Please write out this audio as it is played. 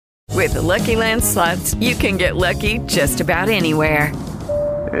With the Lucky Land Slots, you can get lucky just about anywhere.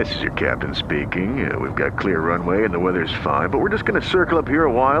 This is your captain speaking. We've got clear runway and the weather's fine, but we're just going to circle up here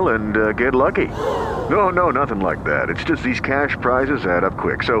a while and get lucky. No, nothing like that. It's just these cash prizes add up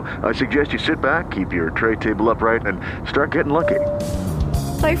quick. So I suggest you sit back, keep your tray table upright, and start getting lucky.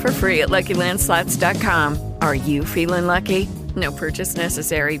 Play for free at LuckyLandSlots.com. Are you feeling lucky? No purchase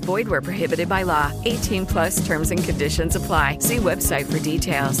necessary. Void where prohibited by law. 18+ terms and conditions apply. See website for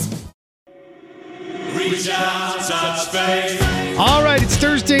details. Reach out, touch faith. All right, it's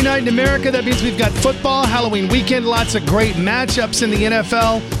Thursday night in America. That means we've got football, Halloween weekend, lots of great matchups in the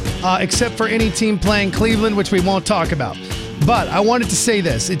NFL, except for any team playing Cleveland, which we won't talk about. But I wanted to say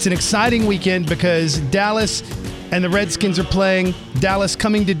this. It's an exciting weekend because Dallas and the Redskins are playing. Dallas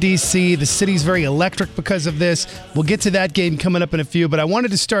coming to D.C. The city's very electric because of this. We'll get to that game coming up in a few, but I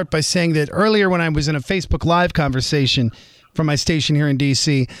wanted to start by saying that earlier when I was in a Facebook Live conversation from my station here in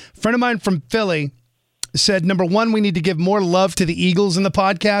D.C., a friend of mine from Philly said, number one, we need to give more love to the Eagles in the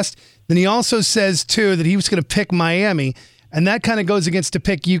podcast. Then he also says, too, that he was going to pick Miami. And that kind of goes against a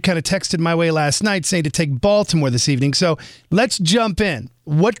pick you kind of texted my way last night saying to take Baltimore this evening. So let's jump in.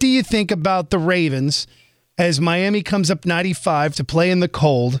 What do you think about the Ravens as Miami comes up 95 to play in the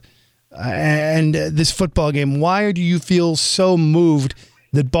cold and this football game? Why do you feel so moved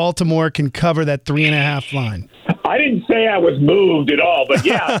that Baltimore can cover that 3.5 line? I didn't say I was moved at all, but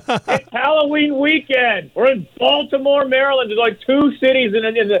yeah, it's Halloween weekend. We're in Baltimore, Maryland. There's like two cities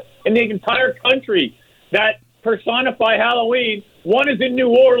in the entire country that personify Halloween. One is in New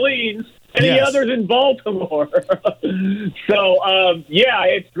Orleans, and the other's in Baltimore. So, yeah,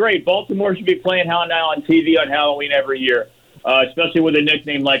 it's great. Baltimore should be playing now on TV on Halloween every year, especially with a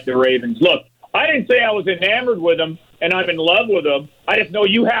nickname like the Ravens. Look, I didn't say I was enamored with them and I'm in love with them. I just know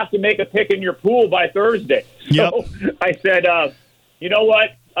you have to make a pick in your pool by Thursday. So I said, you know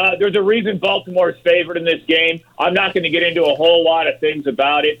what? There's a reason Baltimore is favored in this game. I'm not going to get into a whole lot of things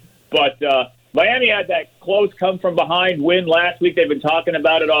about it, but Miami had that close come-from-behind win last week. They've been talking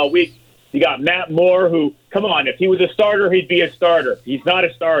about it all week. You got Matt Moore, who, come on, if he was a starter, he'd be a starter. He's not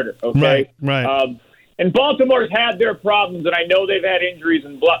a starter, okay? Right. And Baltimore's had their problems, and I know they've had injuries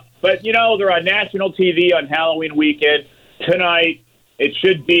and blah. But, you know, they're on national TV on Halloween weekend. Tonight, it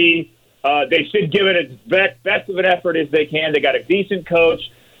should be they should give it as best of an effort as they can. They got a decent coach.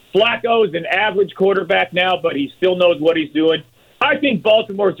 Flacco's an average quarterback now, but he still knows what he's doing. I think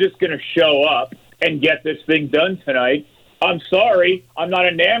Baltimore's just going to show up and get this thing done tonight. I'm sorry. I'm not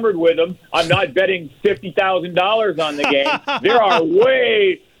enamored with them. I'm not betting $50,000 on the game.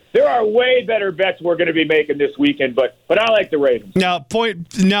 There are way better bets we're going to be making this weekend, but I like the Ravens. Now,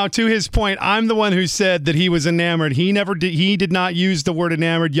 to his point, I'm the one who said that he was enamored. He did not use the word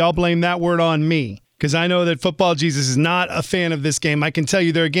enamored. Y'all blame that word on me because I know that Football Jesus is not a fan of this game. I can tell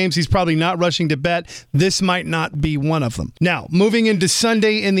you there are games he's probably not rushing to bet. This might not be one of them. Now, moving into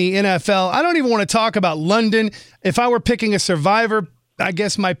Sunday in the NFL, I don't even want to talk about London. If I were picking a survivor, I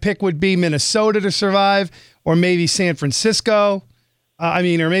guess my pick would be Minnesota to survive or maybe San Francisco. Or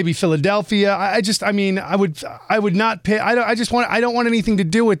maybe Philadelphia. I would not pay. I don't want anything to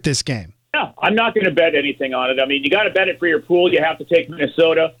do with this game. No, I'm not going to bet anything on it. I mean, you got to bet it for your pool. You have to take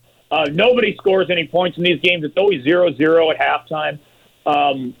Minnesota. Nobody scores any points in these games. It's always 0-0 at halftime.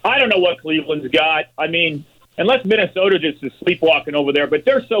 I don't know what Cleveland's got. I mean, unless Minnesota just is sleepwalking over there, but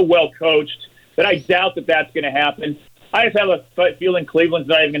they're so well coached that I doubt that that's going to happen. I just have a feeling Cleveland's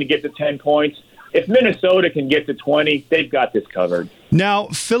not even going to get to 10 points. If Minnesota can get to 20, they've got this covered. Now,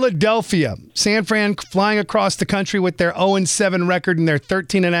 Philadelphia, San Fran flying across the country with their 0-7 record and their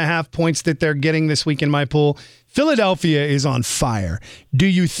 13.5 points that they're getting this week in my pool. Philadelphia is on fire. Do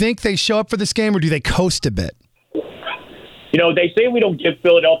you think they show up for this game or do they coast a bit? You know, they say we don't give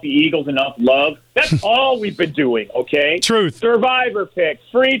Philadelphia Eagles enough love. That's all we've been doing, okay? Truth. Survivor pick,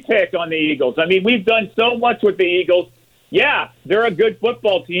 free pick on the Eagles. I mean, we've done so much with the Eagles. Yeah, they're a good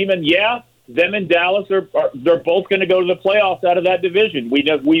football team, and yeah, them and Dallas they're both going to go to the playoffs out of that division. We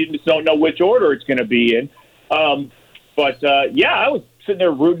just don't know which order it's going to be in. Yeah, I was sitting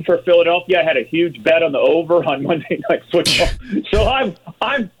there rooting for Philadelphia. I had a huge bet on the over on Monday Night Football, so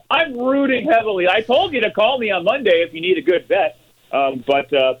I'm rooting heavily. I told you to call me on Monday if you need a good bet.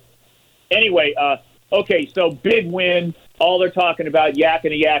 Anyway, okay, so big win. All they're talking about,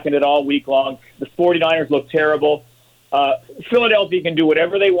 yakking it all week long. The 49ers look terrible. Philadelphia can do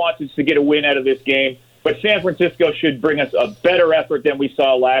whatever they want to get a win out of this game, but San Francisco should bring us a better effort than we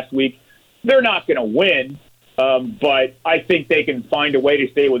saw last week. They're not going to win, but I think they can find a way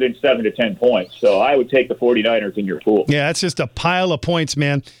to stay within 7 to 10 points. So I would take the 49ers in your pool. Yeah, that's just a pile of points,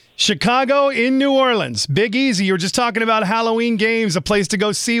 man. Chicago in New Orleans. Big Easy. You were just talking about Halloween games, a place to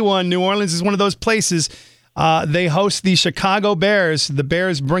go see one. New Orleans is one of those places. They host the Chicago Bears. The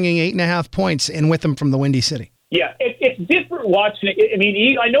Bears bringing 8.5 points in with them from the Windy City. Yeah, it's different watching it. I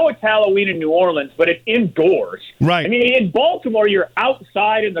mean, I know it's Halloween in New Orleans, but it's indoors. Right. I mean, in Baltimore, you're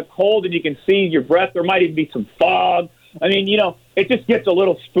outside in the cold and you can see your breath. There might even be some fog. I mean, it just gets a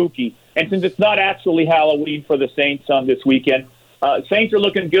little spooky. And since it's not actually Halloween for the Saints on this weekend, Saints are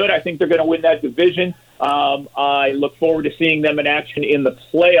looking good. I think they're going to win that division. I look forward to seeing them in action in the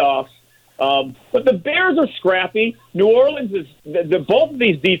playoffs. But the Bears are scrappy. New Orleans is both of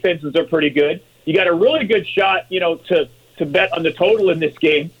these defenses are pretty good. You got a really good shot, to bet on the total in this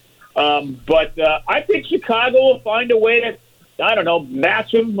game. But I think Chicago will find a way to,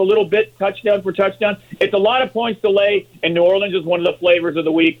 match them a little bit, touchdown for touchdown. It's a lot of points to lay, and New Orleans is one of the flavors of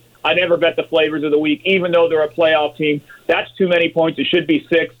the week. I never bet the flavors of the week, even though they're a playoff team. That's too many points. It should be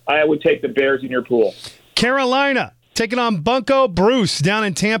 6. I would take the Bears in your pool. Carolina taking on Bunko Bruce down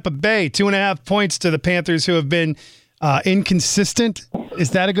in Tampa Bay. 2.5 points to the Panthers, who have been inconsistent. Is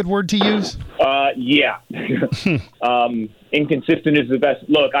that a good word to use? Yeah. Inconsistent is the best.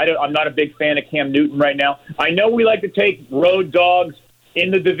 Look, I'm not a big fan of Cam Newton right now. I know we like to take road dogs in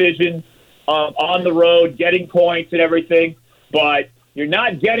the division, on the road, getting points and everything, but you're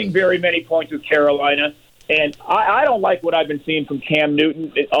not getting very many points with Carolina. And I don't like what I've been seeing from Cam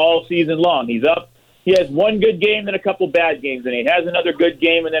Newton all season long. He's up. He has one good game, then a couple bad games, and he has another good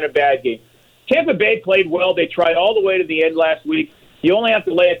game and then a bad game. Tampa Bay played well. They tried all the way to the end last week. You only have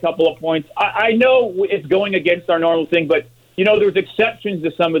to lay a couple of points. I know it's going against our normal thing, but, there's exceptions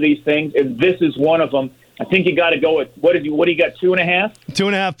to some of these things, and this is one of them. I think you got to go with, what do you got, 2.5?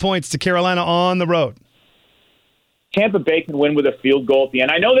 2.5 points to Carolina on the road. Tampa Bay can win with a field goal at the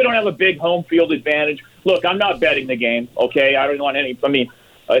end. I know they don't have a big home field advantage. Look, I'm not betting the game, okay? I don't want any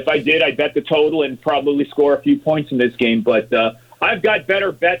 – if I did, I'd bet the total and probably score a few points in this game. But I've got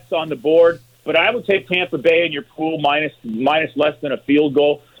better bets on the board. But I would take Tampa Bay in your pool minus less than a field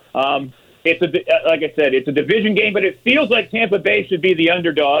goal. Like I said, it's a division game, but it feels like Tampa Bay should be the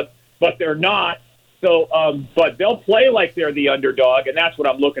underdog, but they're not. So, but they'll play like they're the underdog, and that's what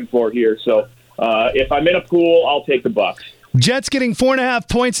I'm looking for here. So, if I'm in a pool, I'll take the Bucs. Jets getting 4.5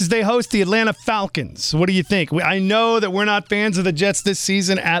 points as they host the Atlanta Falcons. What do you think? I know that we're not fans of the Jets this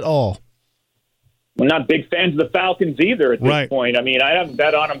season at all. We're not big fans of the Falcons either at this point. I mean, I haven't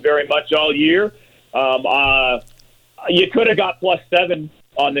bet on them very much all year. You could have got +7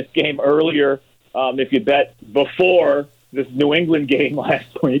 on this game earlier if you bet before this New England game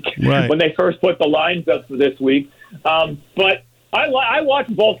last week when they first put the lines up for this week. But I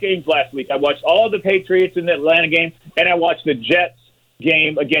watched both games last week. I watched all of the Patriots in the Atlanta game, and I watched the Jets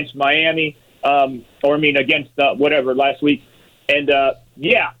game against Miami, against whatever last week. And,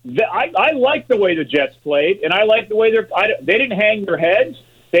 I like the way the Jets played, and I like the way they didn't hang their heads.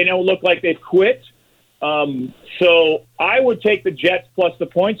 They don't look like they've quit. So I would take the Jets plus the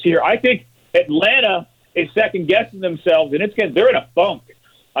points here. I think Atlanta is second-guessing themselves, and they're in a funk.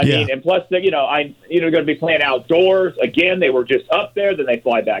 I mean, and plus, they're going to be playing outdoors. Again, they were just up there, then they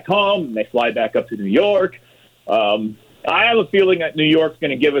fly back home, and they fly back up to New York. I have a feeling that New York's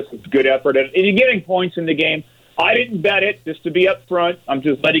going to give us a good effort. And you're getting points in the game. I didn't bet it, just to be up front. I'm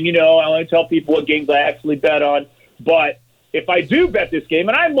just letting you know. I only tell people what games I actually bet on. But if I do bet this game,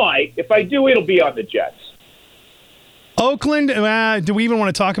 and I might, if I do, it'll be on the Jets. Oakland, do we even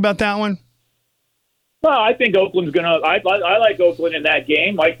want to talk about that one? Well, I think Oakland's going to – I like Oakland in that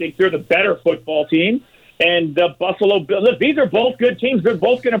game. I think they're the better football team. And the Buffalo Bills – look, these are both good teams. They're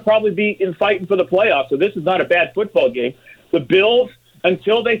both going to probably be fighting for the playoffs, so this is not a bad football game. The Bills –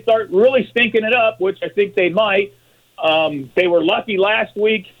 until they start really stinking it up, which I think they might. They were lucky last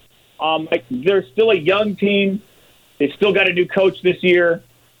week. They're still a young team. They still got a new coach this year.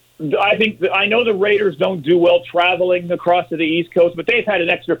 I know the Raiders don't do well traveling across to the East Coast, but they've had an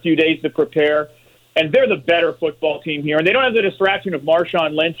extra few days to prepare, and they're the better football team here. And they don't have the distraction of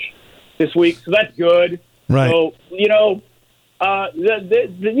Marshawn Lynch this week, so that's good. Right. So,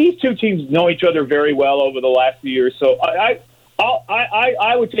 these two teams know each other very well over the last few years. So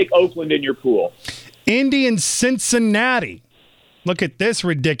I would take Oakland in your pool. Indy and Cincinnati. Look at this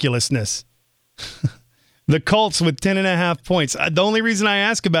ridiculousness. The Colts with 10.5 points. The only reason I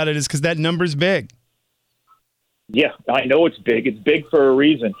ask about it is because that number's big. Yeah, I know it's big. It's big for a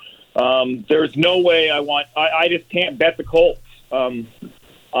reason. There's no way I just can't bet the Colts.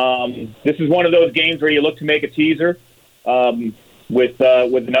 This is one of those games where you look to make a teaser. With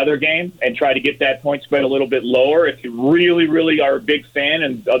another game and try to get that point spread a little bit lower. If you really, really are a big fan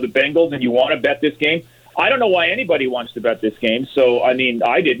of the Bengals and you want to bet this game, I don't know why anybody wants to bet this game. So, I mean,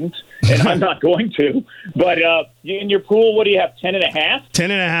 I didn't, and I'm not going to. But in your pool, what do you have, 10.5?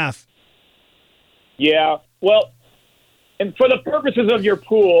 10.5. Yeah. Well, and for the purposes of your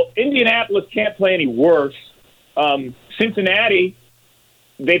pool, Indianapolis can't play any worse. Cincinnati,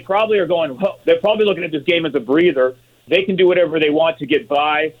 they're probably looking at this game as a breather. They can do whatever they want to get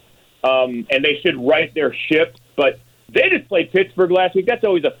by, and they should right their ship. But they just played Pittsburgh last week. That's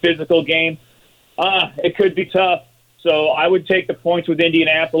always a physical game. It could be tough. So I would take the points with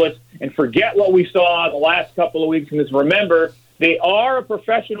Indianapolis and forget what we saw the last couple of weeks. And just remember, they are a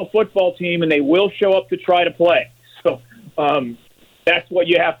professional football team, and they will show up to try to play. So that's what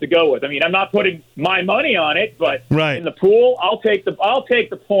you have to go with. I mean, I'm not putting my money on it, but in the pool, I'll take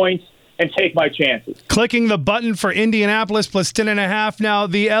the points and take my chances. Clicking the button for Indianapolis plus 10.5. Now,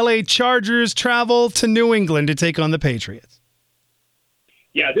 the LA Chargers travel to New England to take on the Patriots.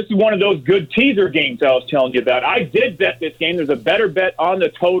 Yeah, this is one of those good teaser games I was telling you about. I did bet this game. There's a better bet on the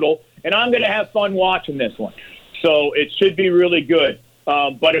total, and I'm going to have fun watching this one. So it should be really good.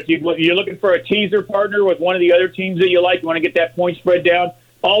 But if you're looking for a teaser partner with one of the other teams that you like, you want to get that point spread down,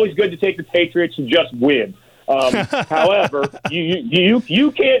 always good to take the Patriots and just win. However,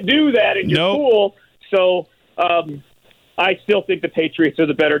 you can't do that in your pool. So I still think the Patriots are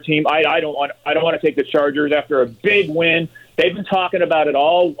the better team. I don't want to take the Chargers after a big win. They've been talking about it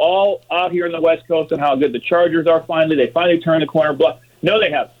all out here in the West Coast and how good the Chargers are finally. They finally turned the corner. No, they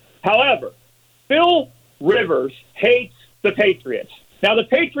have. However, Phil Rivers hates the Patriots. Now, the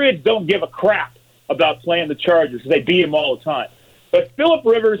Patriots don't give a crap about playing the Chargers because they beat them all the time. But Philip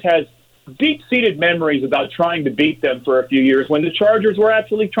Rivers has deep-seated memories about trying to beat them for a few years when the Chargers were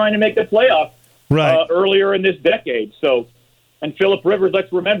actually trying to make the playoff earlier in this decade. So, and Philip Rivers,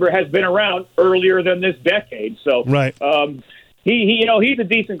 let's remember, has been around earlier than this decade. So, he's a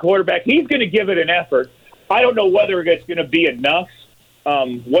decent quarterback. He's going to give it an effort. I don't know whether it's going to be enough.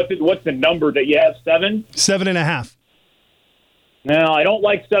 What's the number that you have? 7? 7.5. No, I don't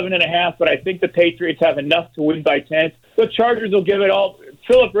like 7.5, but I think the Patriots have enough to win by 10. The Chargers will give it all.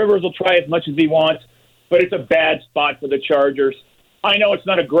 Philip Rivers will try as much as he wants, but it's a bad spot for the Chargers. I know it's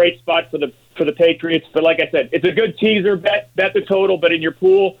not a great spot for the Patriots, but like I said, it's a good teaser. Bet the total, but in your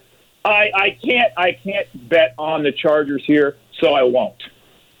pool, I can't bet on the Chargers here, so I won't.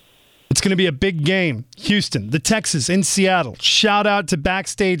 It's going to be a big game. Houston, the Texans in Seattle. Shout out to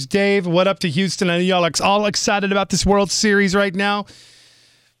Backstage Dave. What up to Houston? I know y'all are all excited about this World Series right now.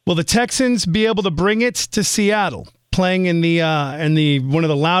 Will the Texans be able to bring it to Seattle, playing in the one of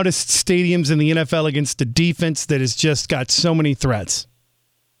the loudest stadiums in the NFL against a defense that has just got so many threats?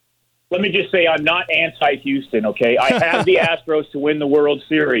 Let me just say I'm not anti-Houston, okay? I have the Astros to win the World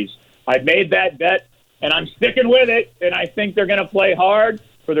Series. I made that bet, and I'm sticking with it, and I think they're going to play hard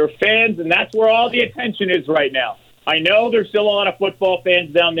for their fans, and that's where all the attention is right now. I know there's still a lot of football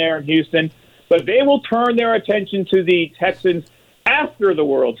fans down there in Houston, but they will turn their attention to the Texans after the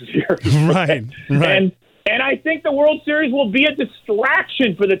World Series. Right. And I think the World Series will be a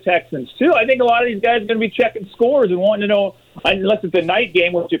distraction for the Texans, too. I think a lot of these guys are going to be checking scores and wanting to know, unless it's a night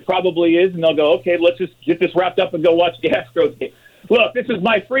game, which it probably is, and they'll go, okay, let's just get this wrapped up and go watch the Astros game. Look, this is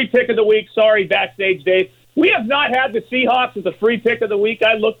my free pick of the week. Sorry, Backstage Dave. We have not had the Seahawks as a free pick of the week.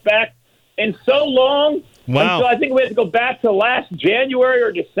 I look back in so long. Wow. So I think we have to go back to last January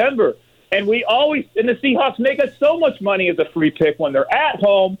or December. And the Seahawks make us so much money as a free pick when they're at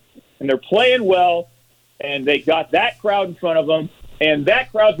home and they're playing well and they got that crowd in front of them. And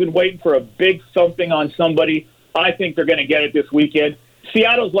that crowd's been waiting for a big something on somebody. I think they're going to get it this weekend.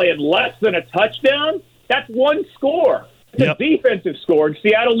 Seattle's laying less than a touchdown. That's one score. It's a defensive score. And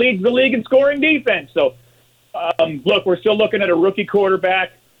Seattle leads the league in scoring defense. So, look, we're still looking at a rookie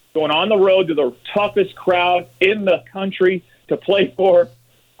quarterback going on the road to the toughest crowd in the country to play for.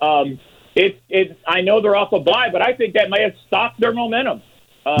 I know they're off a bye, but I think that may have stopped their momentum,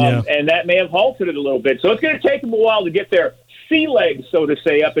 and that may have halted it a little bit. So it's going to take them a while to get their sea legs, so to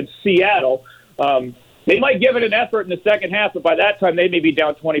say, up in Seattle. They might give it an effort in the second half, but by that time they may be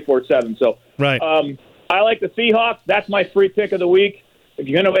down 24-7. So I like the Seahawks. That's my free pick of the week. If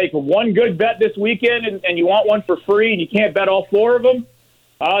you're going to make one good bet this weekend and you want one for free and you can't bet all 4 of them,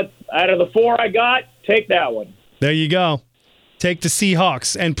 out of the 4 I got, take that one. There you go. Take the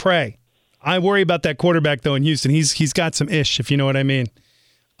Seahawks and pray. I worry about that quarterback, though, in Houston. He's got some ish, if you know what I mean.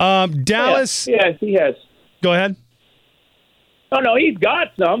 Dallas. Yeah, he has. Go ahead. No, he's got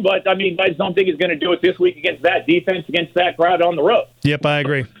some, but, I just don't think he's going to do it this week against that defense, against that crowd on the road. Yep, I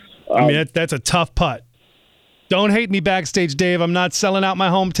agree. That's a tough putt. Don't hate me, Backstage Dave. I'm not selling out my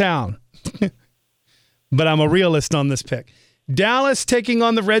hometown. But I'm a realist on this pick. Dallas taking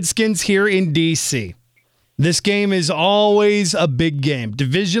on the Redskins here in D.C. This game is always a big game.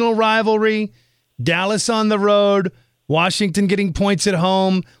 Divisional rivalry, Dallas on the road, Washington getting points at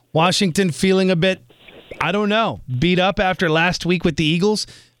home, Washington feeling a bit, I don't know, beat up after last week with the Eagles.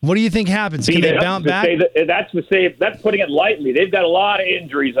 What do you think happens? Can they bounce back? That's putting it lightly. They've got a lot of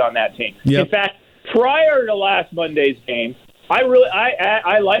injuries on that team. Yep. In fact, prior to last Monday's game, I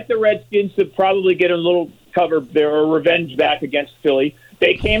like the Redskins to probably get a little cover there or revenge back against Philly.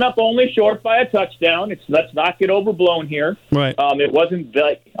 They came up only short by a touchdown. Let's not get overblown here. Right. It wasn't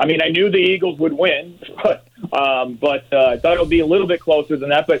I knew the Eagles would win, but I thought it would be a little bit closer than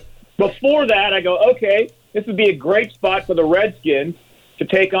that. But before that, I go, okay, this would be a great spot for the Redskins to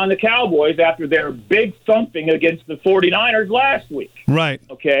take on the Cowboys after their big thumping against the 49ers last week. Right.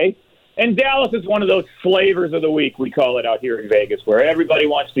 Okay? And Dallas is one of those flavors of the week, we call it out here in Vegas, where everybody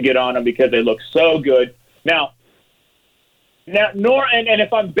wants to get on them because they look so good. Now,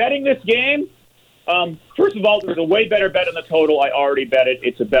 if I'm betting this game, first of all, there's a way better bet on the total. I already bet it.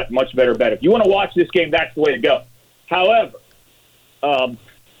 It's a much better bet. If you want to watch this game, that's the way to go. However,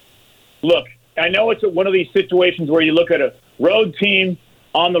 look, I know it's one of these situations where you look at a road team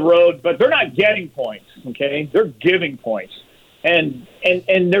on the road, but they're not getting points, okay? They're giving points. And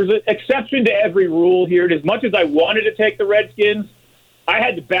there's an exception to every rule here. And as much as I wanted to take the Redskins, I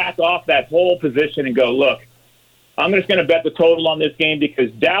had to back off that whole position and go, look, I'm just going to bet the total on this game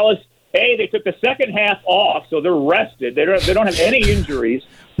because Dallas, they took the second half off, so they're rested. They don't have any injuries.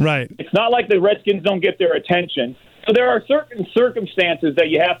 Right. It's not like the Redskins don't get their attention. So there are certain circumstances that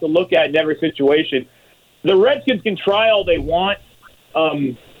you have to look at in every situation. The Redskins can try all they want,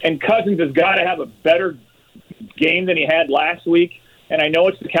 and Cousins has got to have a better game than he had last week. And I know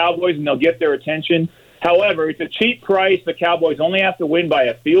it's the Cowboys, and they'll get their attention. However, it's a cheap price. The Cowboys only have to win by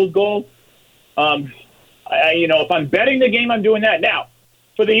a field goal. If I'm betting the game, I'm doing that. Now,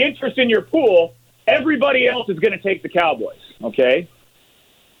 for the interest in your pool, everybody else is going to take the Cowboys, okay?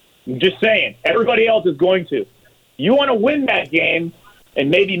 I'm just saying. Everybody else is going to. You want to win that game and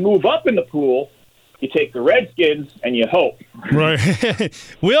maybe move up in the pool, you take the Redskins and you hope. Right.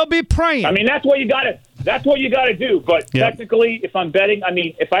 We'll be praying. I mean, that's what you got to do. But technically, if I'm betting,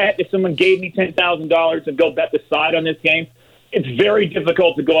 if someone gave me $10,000 and go bet the side on this game, it's very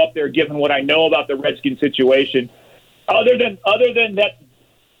difficult to go up there given what I know about the Redskins situation. Other than that,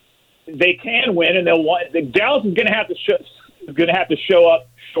 they can win and they'll want. Dallas is going to have to show up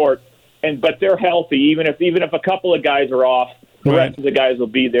short, but they're healthy. Even if a couple of guys are off, the rest of the guys will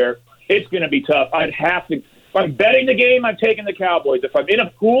be there. It's going to be tough. I'd have to. If I'm betting the game, I'm taking the Cowboys. If I'm in a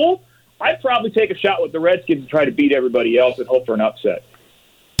pool, I'd probably take a shot with the Redskins and try to beat everybody else and hope for an upset.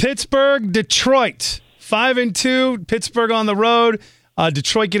 Pittsburgh, Detroit, 5-2. Pittsburgh on the road.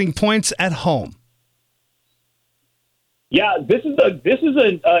 Detroit getting points at home. Yeah, this is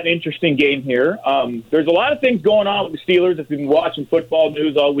an interesting game here. There's a lot of things going on with the Steelers if you've been watching football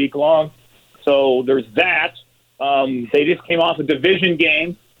news all week long. So there's that. They just came off a division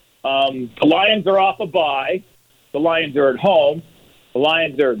game. The Lions are off a bye. The Lions are at home. The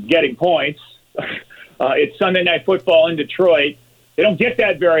Lions are getting points. It's Sunday Night Football in Detroit. They don't get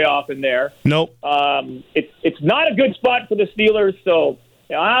that very often there. Nope. It's not a good spot for the Steelers, so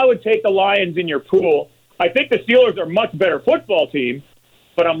I would take the Lions in your pool. I think the Steelers are a much better football team,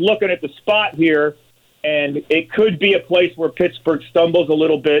 but I'm looking at the spot here, and it could be a place where Pittsburgh stumbles a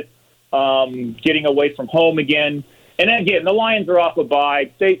little bit, getting away from home again. And again, the Lions are off a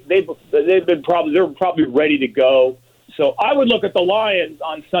bye. They're probably ready to go. So I would look at the Lions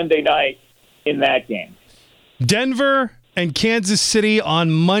on Sunday night in that game. Denver and Kansas City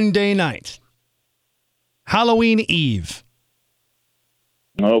on Monday night. Halloween Eve.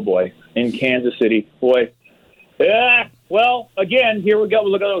 Oh, boy. In Kansas City. Boy. Yeah. Well, again, here we go.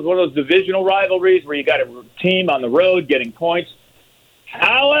 Look at one of those divisional rivalries where you got a team on the road getting points.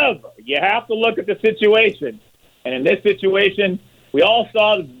 However, you have to look at the situation. And in this situation, we all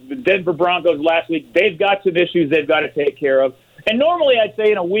saw the Denver Broncos last week. They've got some issues they've got to take care of. And normally I'd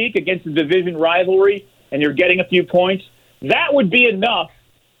say in a week against a division rivalry and you're getting a few points, that would be enough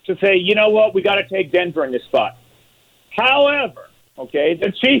to say, you know what, we got to take Denver in this spot. However, okay,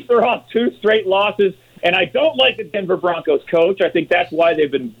 the Chiefs are off 2 straight losses, and I don't like the Denver Broncos coach. I think that's why they've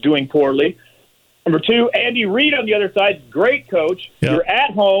been doing poorly. Number 2, Andy Reid on the other side, great coach. Yep. You're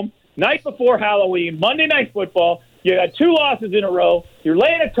at home, night before Halloween, Monday Night Football. You got 2 losses in a row. You're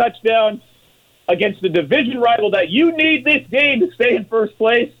laying a touchdown against the division rival that you need this game to stay in first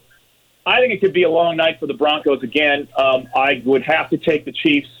place. I think it could be a long night for the Broncos again. I would have to take the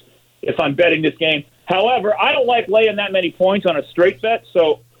Chiefs if I'm betting this game. However, I don't like laying that many points on a straight bet,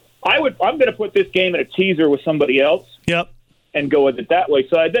 so I'm going to put this game in a teaser with somebody else. Yep. And go with it that way.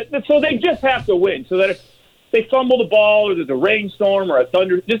 So they just have to win. So that they fumble the ball or there's a rainstorm or a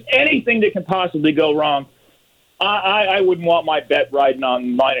thunder, just anything that can possibly go wrong, I wouldn't want my bet riding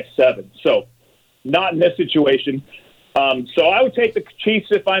on -7. So not in this situation. So I would take the Chiefs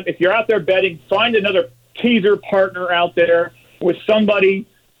if you're out there betting, find another teaser partner out there with somebody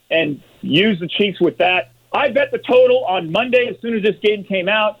and use the Chiefs with that. I bet the total on Monday as soon as this game came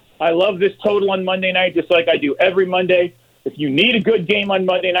out. I love this total on Monday night, just like I do every Monday. If you need a good game on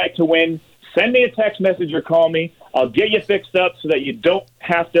Monday night to win, send me a text message or call me. I'll get you fixed up so that you don't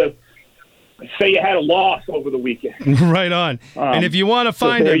have to say you had a loss over the weekend. Right on. And if you want to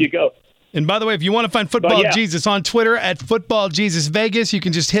find there him, you go. And by the way, if you want to find Football Jesus on Twitter at Football Jesus Vegas, you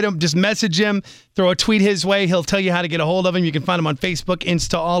can just hit him, just message him, throw a tweet his way. He'll tell you how to get a hold of him. You can find him on Facebook,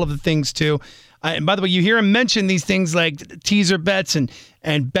 Insta, all of the things too. And by the way, you hear him mention these things like teaser bets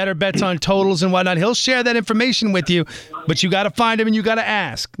and better bets on totals and whatnot. He'll share that information with you, but you got to find him and you got to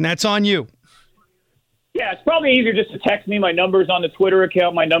ask. And that's on you. Yeah, it's probably easier just to text me. My number's on the Twitter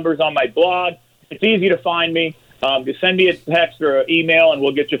account. My number's on my blog. It's easy to find me. Just send me a text or an email, and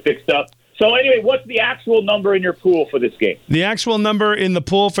we'll get you fixed up. So anyway, what's the actual number in your pool for this game? The actual number in the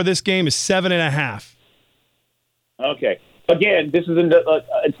pool for this game is 7.5. Okay. Again, this isn't.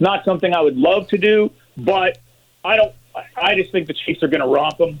 It's not something I would love to do, but I just think the Chiefs are going to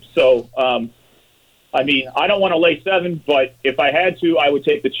romp them. So, I don't want to lay 7, but if I had to, I would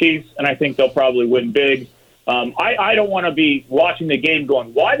take the Chiefs, and I think they'll probably win big. I don't want to be watching the game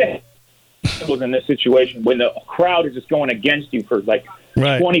going, why the heck was in this situation when the crowd is just going against you for like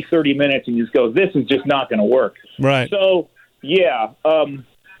 20, 30 minutes, and you just go, this is just not going to work. Right. So, yeah. And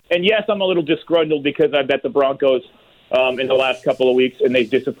yes, I'm a little disgruntled because I bet the Broncos in the last couple of weeks, and they've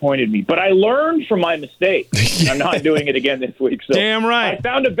disappointed me. But I learned from my mistake. I'm not doing it again this week. So damn right. I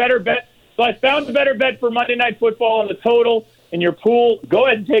found a better bet. So I found a better bet for Monday Night Football on the total in your pool. Go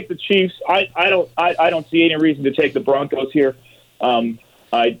ahead and take the Chiefs. I don't see any reason to take the Broncos here.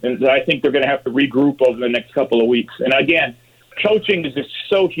 I think they're going to have to regroup over the next couple of weeks. And again, coaching is just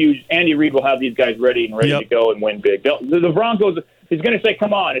so huge. Andy Reid will have these guys ready to go and win big. The Broncos, he's going to say,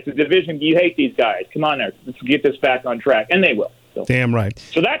 come on, it's a division. You hate these guys. Come on there. Let's get this back on track. And they will. So. Damn right.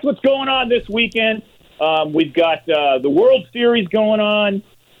 So that's what's going on this weekend. We've got the World Series going on.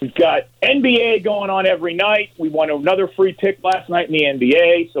 We've got NBA going on every night. We won another free pick last night in the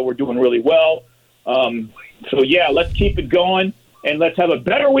NBA, so we're doing really well. Let's keep it going, and let's have a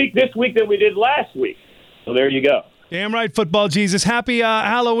better week this week than we did last week. So there you go. Damn right, Football Jesus. Happy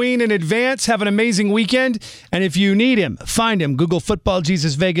Halloween in advance. Have an amazing weekend. And if you need him, find him. Google Football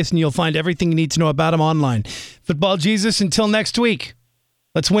Jesus Vegas, and you'll find everything you need to know about him online. Football Jesus, until next week,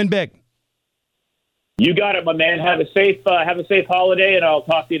 let's win big. You got it, my man. Have a safe holiday, and I'll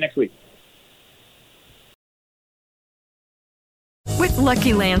talk to you next week. With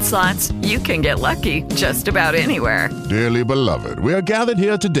Lucky Land Slots, you can get lucky just about anywhere. Dearly beloved, we are gathered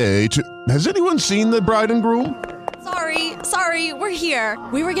here today to... Has anyone seen the bride and groom? Sorry, we're here.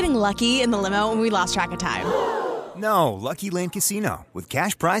 We were getting lucky in the limo, and we lost track of time. No, Lucky Land Casino, with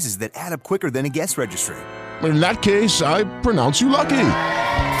cash prizes that add up quicker than a guest registry. In that case, I pronounce you lucky.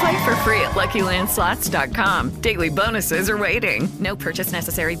 Play for free at LuckyLandSlots.com. Daily bonuses are waiting. No purchase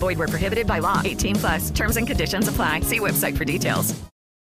necessary. Void where prohibited by law. 18+. Terms and conditions apply. See website for details.